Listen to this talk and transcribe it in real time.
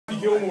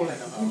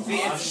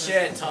Oh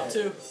shit, top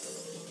two.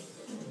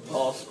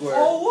 All square.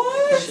 Oh,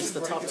 what? It's just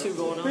the top two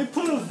going on. They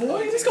put a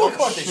void? Let's go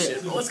record this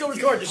shit. Let's go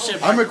record this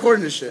shit. I'm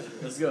recording this shit.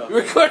 Let's go. You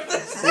record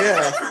this?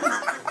 Yeah.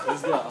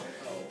 Let's go.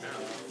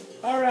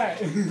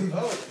 Alright.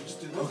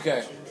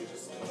 Okay.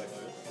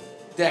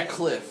 That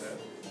cliff.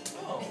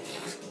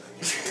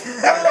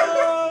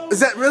 Is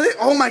that really?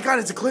 Oh my god,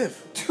 it's a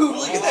cliff. Dude,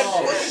 look at that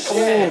shit.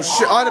 Oh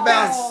shit, out of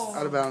bounds.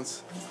 Out of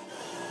bounds.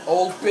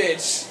 Old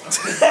bitch.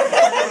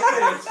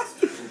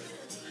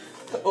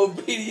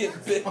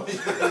 Obedient bitch.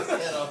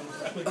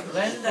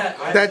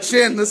 That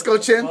chin, let's go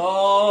chin.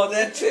 Oh,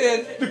 that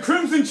chin. The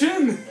Crimson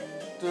Chin.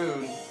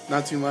 Dude.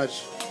 Not too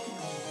much.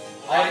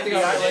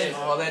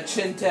 Oh, that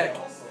chin tech.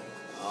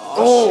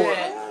 Oh,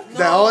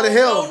 that all the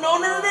hill. No.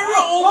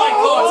 Oh my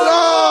god.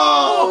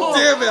 Oh,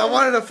 damn it, I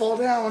wanted to fall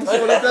down. I want to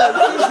see what it does.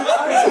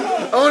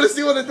 I want to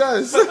see what it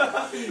does.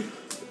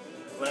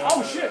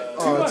 Oh shit.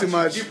 Oh, too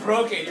much. You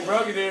broke it,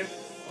 dude.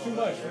 Too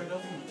much.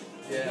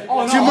 Yeah.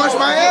 Oh, no. Too much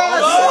my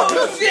ass.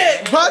 Oh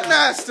shit.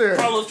 Budmaster.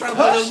 Carlos trying to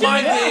play those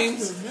mind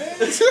games.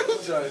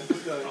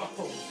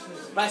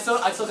 But I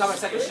still got my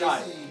second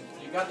shot.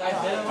 You got that?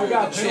 I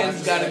got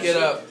Chin's gotta get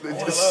up.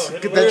 Just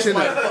get that chin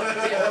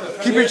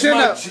up. Keep your chin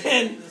up.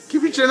 Chin.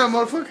 Keep your chin up,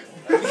 motherfucker.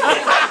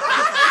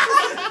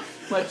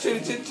 My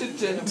chin.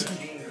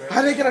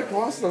 How did they get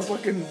across the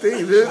fucking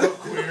thing, dude? I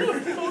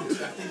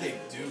think they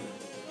do.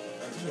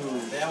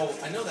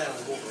 I know that on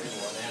the Wolverine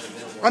one. They had a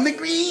middle On the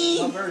green.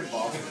 one. Very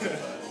bobblehead.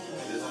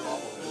 It is a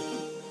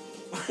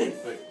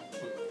bobblehead.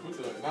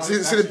 See,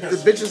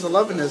 the bitches are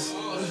loving this. Oh!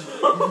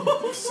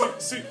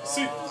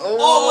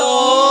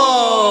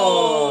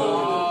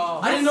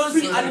 I didn't notice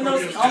the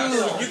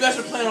You guys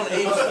are playing on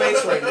Abe's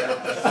face right now.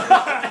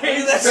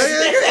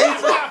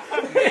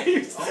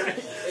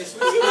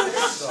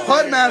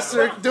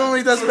 Putmaster doing what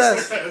he does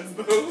best.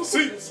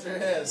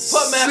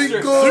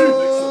 Putmaster.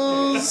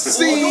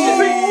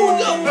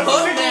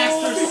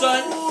 Putmaster,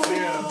 son.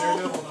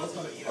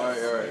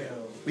 Alright.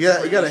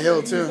 Yeah, you got a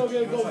hill too.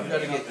 You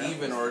gotta get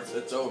even or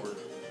it's over. A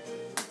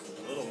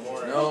little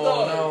more.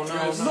 No.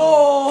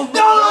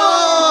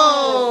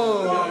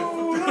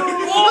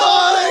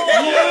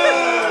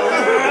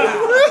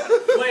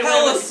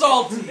 Hella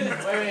salty.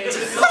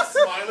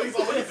 Smiling's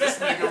all like this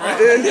nigga, right?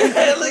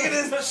 Yeah, look at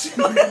this shit.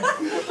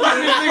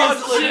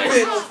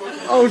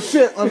 Oh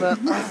shit, my bad.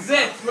 That's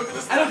it.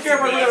 I don't care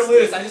if I'm gonna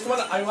lose. I just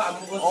want to.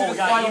 Let's do the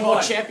final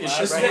one.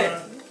 Championship right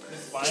here.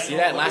 See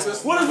that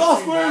last? What does all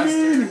square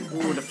mean?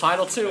 Ooh, the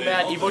final two,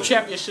 man. Evo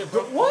Championship.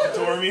 What?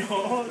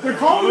 Dormio. They're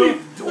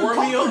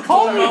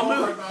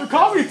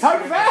calling me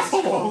type of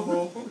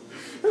asshole.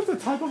 That's the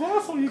type of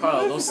asshole you Carl,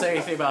 can don't say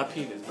anything about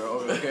penis, bro.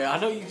 Okay, I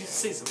know you just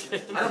say some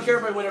shit. I don't care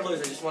if I win or lose.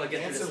 I just want to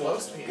get through this one.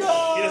 He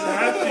doesn't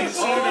have to be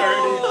so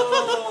dirty.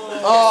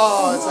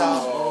 Oh, it's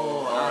out.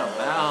 Oh, out of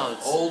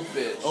bounds. Old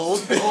bitch.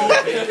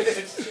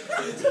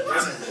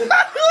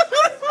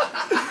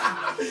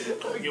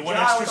 Get one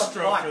extra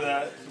stroke for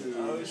that.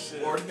 Oh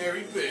shit.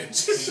 Ordinary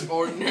bitch.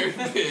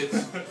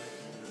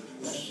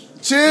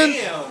 Chin.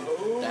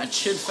 That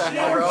chin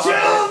factor, bro.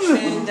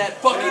 And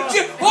that fucking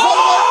chip.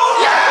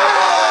 Oh!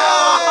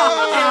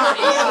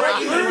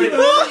 He hit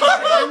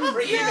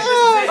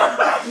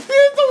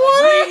the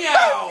water. Bring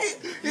out.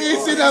 He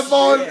ain't seen that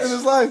ball in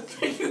his life.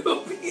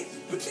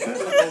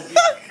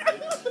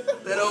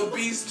 That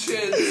obese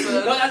chin, son.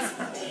 No,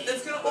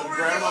 that's gonna over.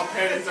 Grandma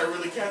panties are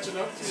really catching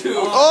up to you.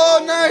 Oh,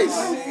 nice.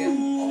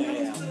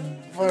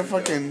 For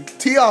fucking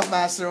tee-off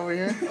master over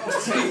here.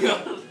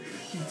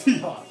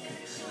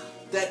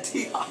 That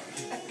T-Hawk.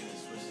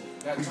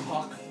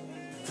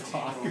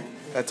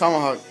 That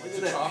tomahawk. Look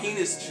at that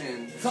penis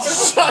chin.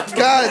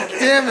 God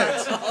damn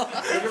it.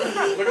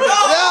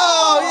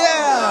 Oh,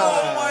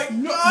 yeah. Oh my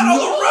god, on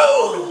the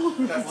road!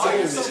 Oh,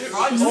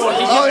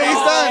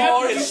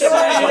 he's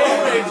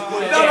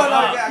done.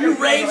 No. You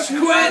rage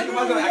quit?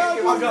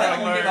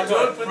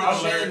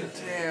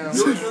 Damn.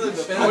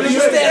 What are you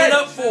standing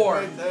up for?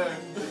 Right there.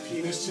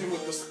 Penis chin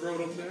with the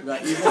scrotum there.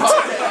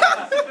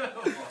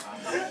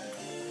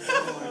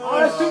 Oh,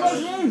 that's too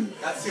much, man.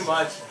 That's too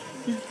much.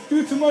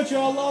 Do too much,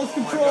 y'all lost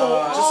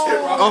control. Just hit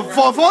rock.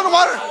 Oh, fall in the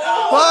water.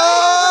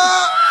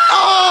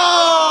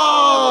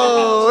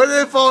 Oh, it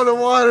didn't fall in the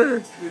water.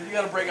 Dude, you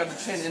gotta break out the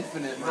chin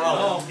infinite, bro.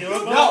 No.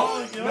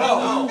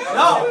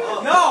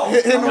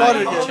 Hit in the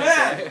water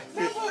again.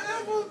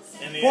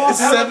 It's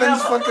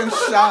Seven's fucking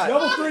shot.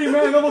 Level 3,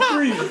 man, level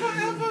 3.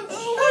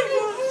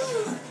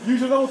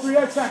 Use your level 3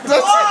 X factor.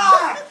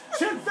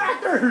 Chin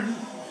factor.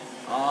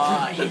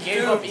 He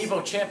gave up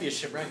Evo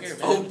Championship right here,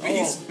 man.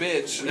 Obese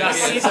bitch. We got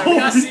Caesar. We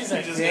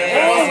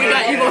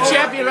got Evo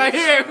Champion right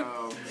here.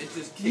 It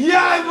just kicked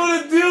Yeah, I'm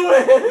gonna do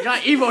it. We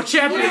got Evo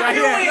Champion right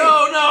here. No.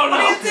 What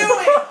are you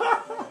doing?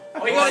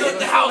 Oh, you gotta hit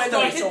the house,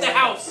 though. Hit the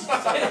house.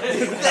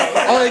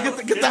 Oh,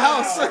 yeah, get the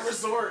house.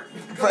 Resort.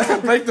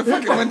 Break the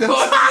fucking windows.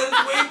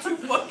 It's way too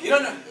fucking.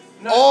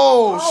 No.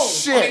 Oh,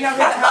 shit. Now hit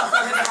the house.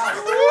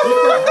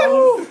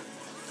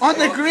 On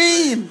the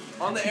green.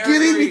 On the air.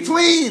 Get in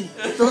between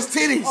those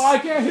titties. Oh, I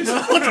can't hit the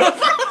house.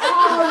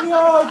 Oh,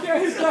 no, I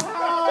can't hit the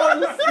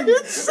house.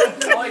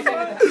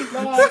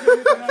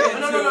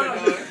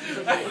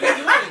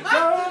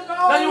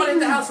 No, you want to hit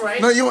the house,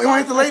 right? No, you want to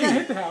hit the lady.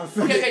 Hit the house.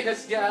 Okay,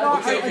 that's, yeah. No,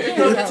 Okay. I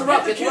can't. That's a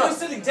rough. The kid was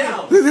sitting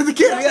down. There's the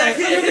kid. The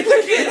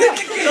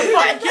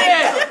fucking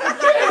kid!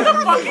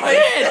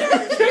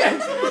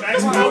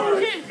 Max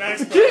power.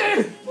 Max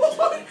power.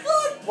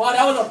 Wow,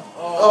 that was a...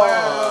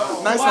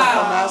 Oh, nice one,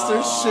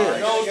 Master. Shit.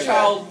 No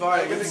child I'm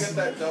gonna violence. get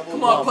that double.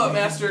 Come on, putt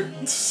master.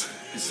 It's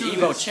the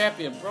Evo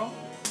champion, bro.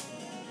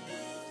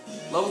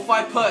 Level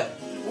 5 putt.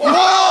 Whoa!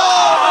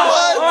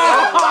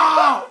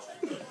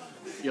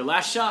 Your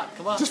last shot.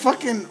 Come on. Just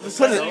fucking put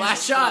The it.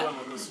 last shot.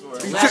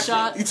 You Last took-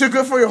 shot. You too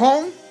good for your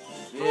home?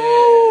 Yeah,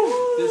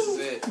 this is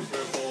it.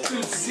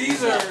 Dude,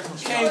 Caesar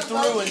came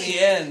through in the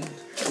end.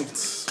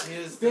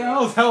 Damn,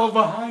 I was hella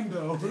behind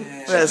though.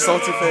 Yeah,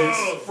 salty face.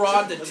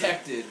 Fraud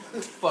detected.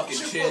 Fucking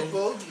chin.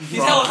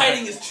 He's hella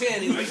hiding his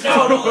chin. He's like,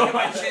 no, don't look at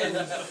my chin.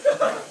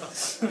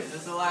 This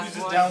is the last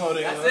one.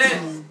 Downloading. That's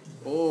it.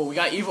 Oh, we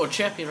got Evo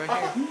champion right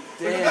here.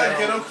 Look at that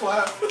ghetto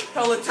clap.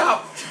 Hella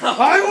top.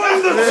 I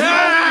won the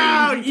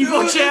Yeah,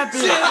 Evo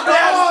champion.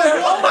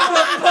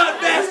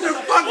 Master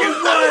fucking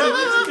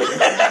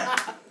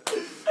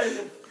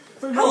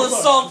won. Hella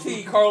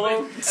salty,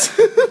 Carlo.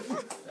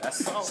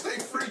 That's all. Stay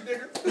free,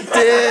 nigga.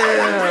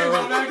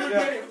 Damn.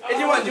 Hey, do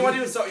you want to do one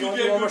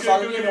more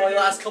song game? It only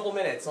lasts a couple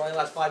minutes. It only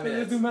lasts 5 Let's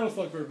minutes. do Metal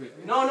Slug for a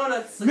bit. No,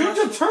 that's...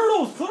 Ninja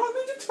Turtles! Put on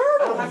Ninja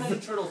I don't have Turtles! any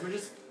turtles. We're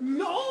just...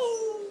 No!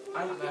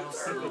 I don't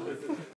know.